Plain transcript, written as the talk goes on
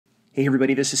Hey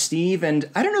everybody, this is Steve, and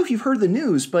I don't know if you've heard the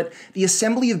news, but the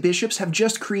Assembly of Bishops have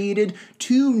just created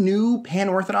 2 new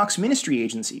Pan-Orthodox Ministry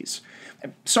Agencies.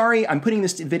 Sorry, I'm putting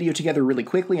this video together really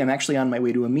quickly. I'm actually on my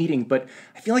way to a meeting, but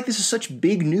I feel like this is such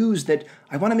big news that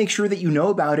I want to make sure that you know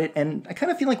about it, and I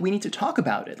kind of feel like we need to talk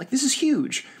about it. Like, this is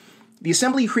huge. The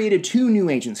Assembly created 2 new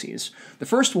agencies. The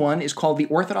first one is called the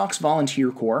Orthodox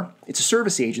Volunteer Corps. It's a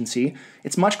service agency.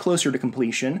 It's much closer to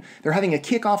completion. They're having a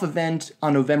kickoff event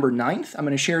on November 9th. I'm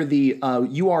going to share the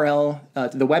URL,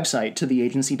 the website to the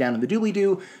agency down in the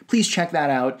doobly-doo. Please check that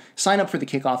out. Sign up for the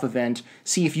kickoff event.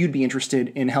 See if you'd be interested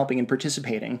in helping and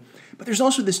participating. But there's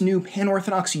also this new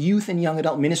Pan-Orthodox Youth and Young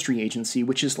Adult Ministry Agency,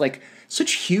 which is like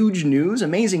such huge news,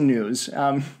 amazing news.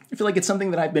 I feel like it's something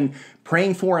that I've been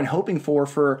praying for and hoping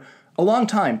for a long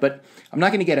time, but I'm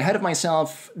not going to get ahead of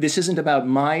myself. This isn't about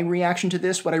my reaction to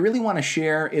this. What I really want to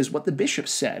share is what the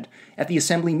bishops said at the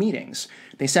assembly meetings.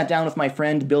 They sat down with my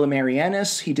friend Bill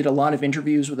Marianes. He did a lot of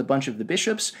interviews with a bunch of the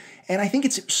bishops, and I think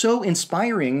it's so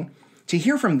inspiring to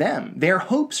hear from them, their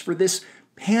hopes for this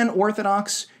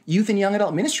Pan-Orthodox Youth and Young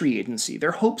Adult Ministry Agency,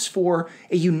 their hopes for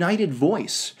a united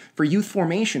voice, for youth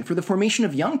formation, for the formation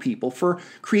of young people, for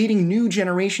creating new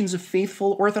generations of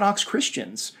faithful Orthodox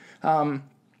Christians.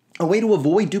 A way to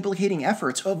avoid duplicating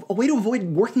efforts, a way to avoid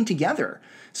working together.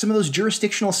 Some of those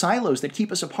jurisdictional silos that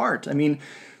keep us apart. I mean,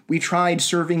 we tried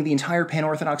serving the entire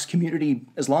Pan-Orthodox community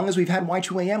as long as we've had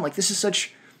Y2AM. Like, this is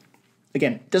such,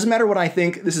 again, doesn't matter what I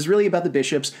think. This is really about the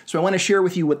bishops, so I want to share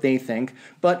with you what they think.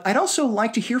 But I'd also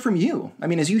like to hear from you. I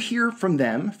mean, as you hear from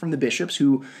them, from the bishops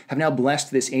who have now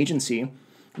blessed this agency,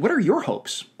 what are your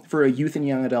hopes for a youth and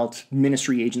young adult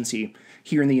ministry agency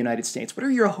here in the United States? What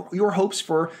are your hopes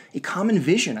for a common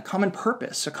vision, a common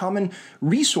purpose, a common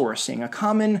resourcing, a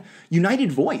common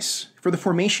united voice for the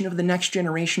formation of the next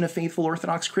generation of faithful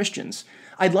Orthodox Christians?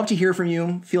 I'd love to hear from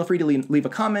you. Feel free to leave a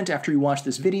comment after you watch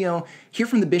this video. Hear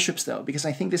from the bishops, though, because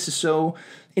I think this is so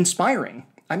inspiring.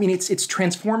 I mean, it's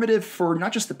transformative for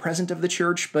not just the present of the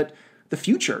church, but the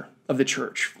future of the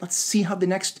church. Let's see how the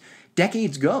next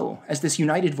decades go as this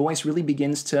united voice really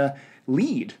begins to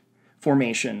lead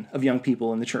formation of young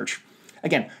people in the church.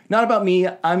 Again, not about me.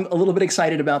 I'm a little bit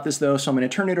excited about this, though, so I'm going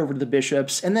to turn it over to the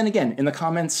bishops. And then again, in the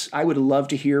comments, I would love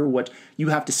to hear what you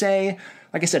have to say.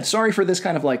 Like I said, sorry for this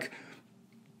kind of like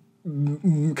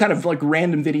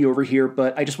random video over here,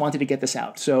 but I just wanted to get this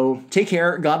out. So take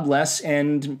care, God bless,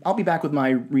 and I'll be back with my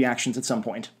reactions at some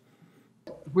point.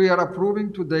 We are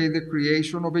approving today the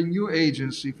creation of a new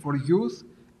agency for youth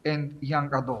and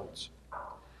young adults.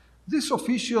 This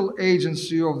official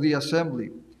agency of the Assembly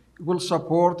will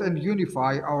support and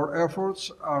unify our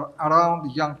efforts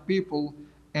around young people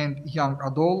and young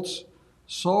adults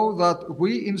so that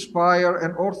we inspire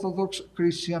an Orthodox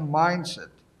Christian mindset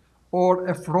or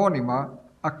a phronema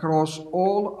across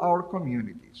all our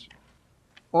communities.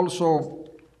 Also,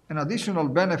 an additional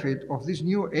benefit of this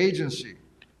new agency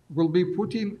will be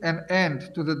putting an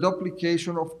end to the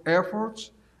duplication of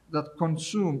efforts that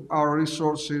consume our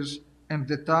resources and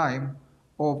the time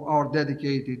of our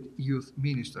dedicated youth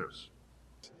ministers.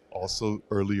 Also,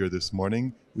 earlier this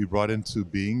morning, we brought into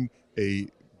being a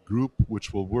group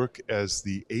which will work as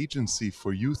the agency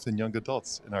for youth and young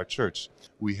adults in our church.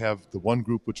 We have the one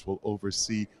group which will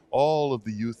oversee all of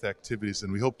the youth activities,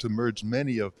 and we hope to merge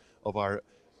many of our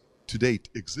to date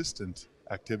existent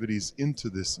activities into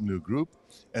this new group,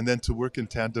 and then to work in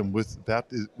tandem with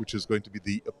that which is going to be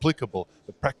the applicable,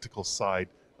 the practical side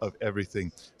of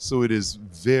everything. So it is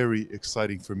very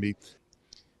exciting for me.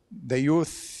 The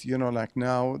youth, like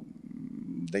now,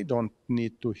 they don't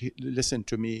need to listen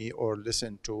to me or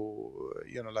listen to,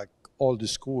 like old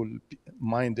school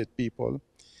minded people.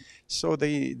 So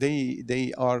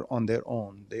they are on their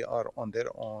own. They are on their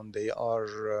own. They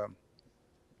are,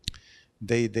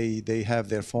 they have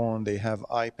their phone, they have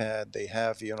iPad, they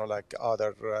have, like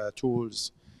other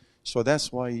tools. So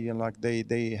that's why, like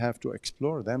they have to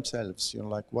explore themselves,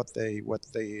 like what they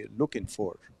looking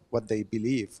for, what they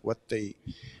believe,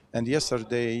 and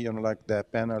yesterday, like the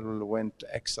panel went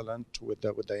excellent with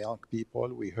the young people.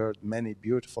 We heard many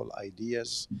beautiful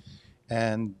ideas,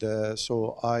 and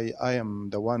so I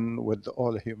am the one, with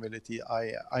all humility,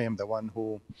 I am the one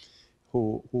who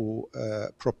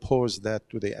proposed that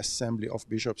to the Assembly of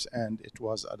Bishops, and it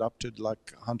was adopted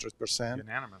like 100%.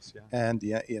 Unanimous, yeah. And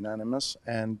yeah, unanimous.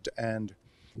 And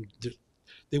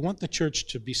they want the church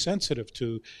to be sensitive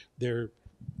to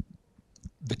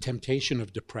the temptation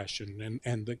of depression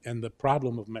and the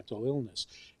problem of mental illness,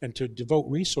 and to devote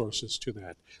resources to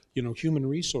that, human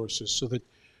resources, so that,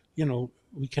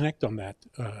 we connect on that.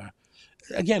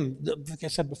 Again, like I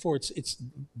said before, it's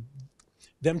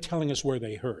them telling us where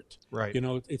they hurt. Right.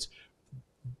 It's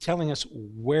telling us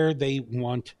where they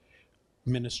want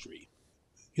ministry.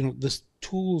 The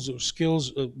tools or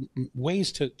skills,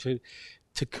 ways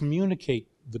to communicate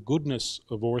the goodness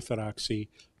of Orthodoxy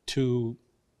to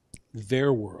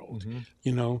their world.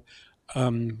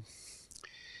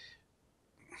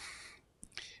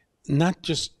 Not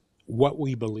just what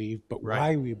we believe, but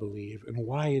why we believe and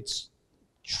why it's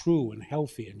true and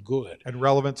healthy and good and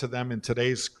relevant to them in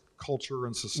today's culture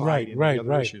and society and the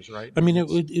other issues, right? I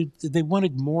mean, they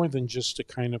wanted more than just a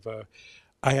kind of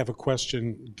I have a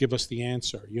question, give us the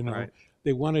answer.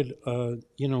 They wanted,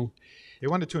 they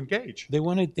wanted to engage. They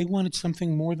wanted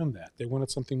something more than that.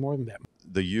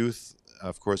 The youth,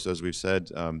 of course, as we've said,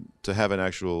 to have an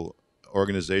actual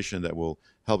organization that will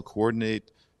help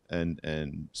coordinate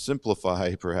and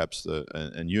simplify, perhaps,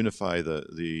 and unify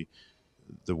the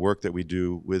work that we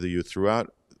do with the youth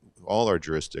throughout all our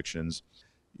jurisdictions.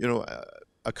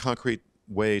 A concrete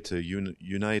way to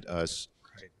unite us,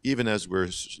 even as we're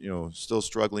still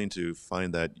struggling to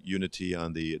find that unity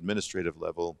on the administrative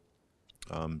level.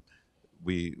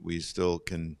 We still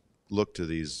can look to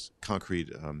these concrete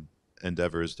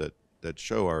endeavors that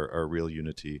show our real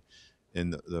unity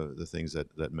in the things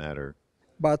that matter.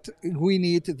 But we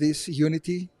need this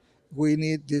unity. We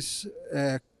need this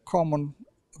common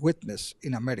witness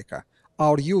in America.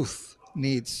 Our youth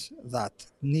needs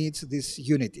this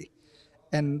unity.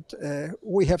 And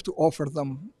we have to offer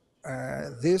them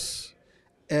this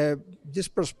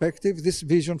perspective, this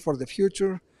vision for the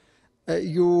future.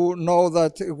 You know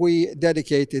that we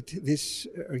dedicated this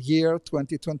year,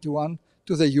 2021,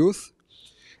 to the youth.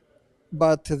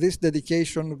 But this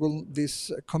dedication,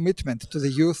 this commitment to the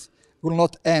youth will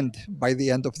not end by the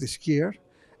end of this year.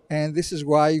 And this is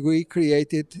why we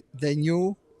created the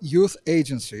new youth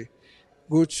agency,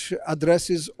 which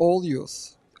addresses all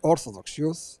youth, Orthodox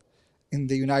youth in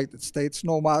the United States,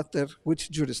 no matter which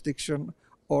jurisdiction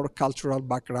or cultural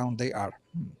background they are.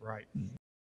 Right.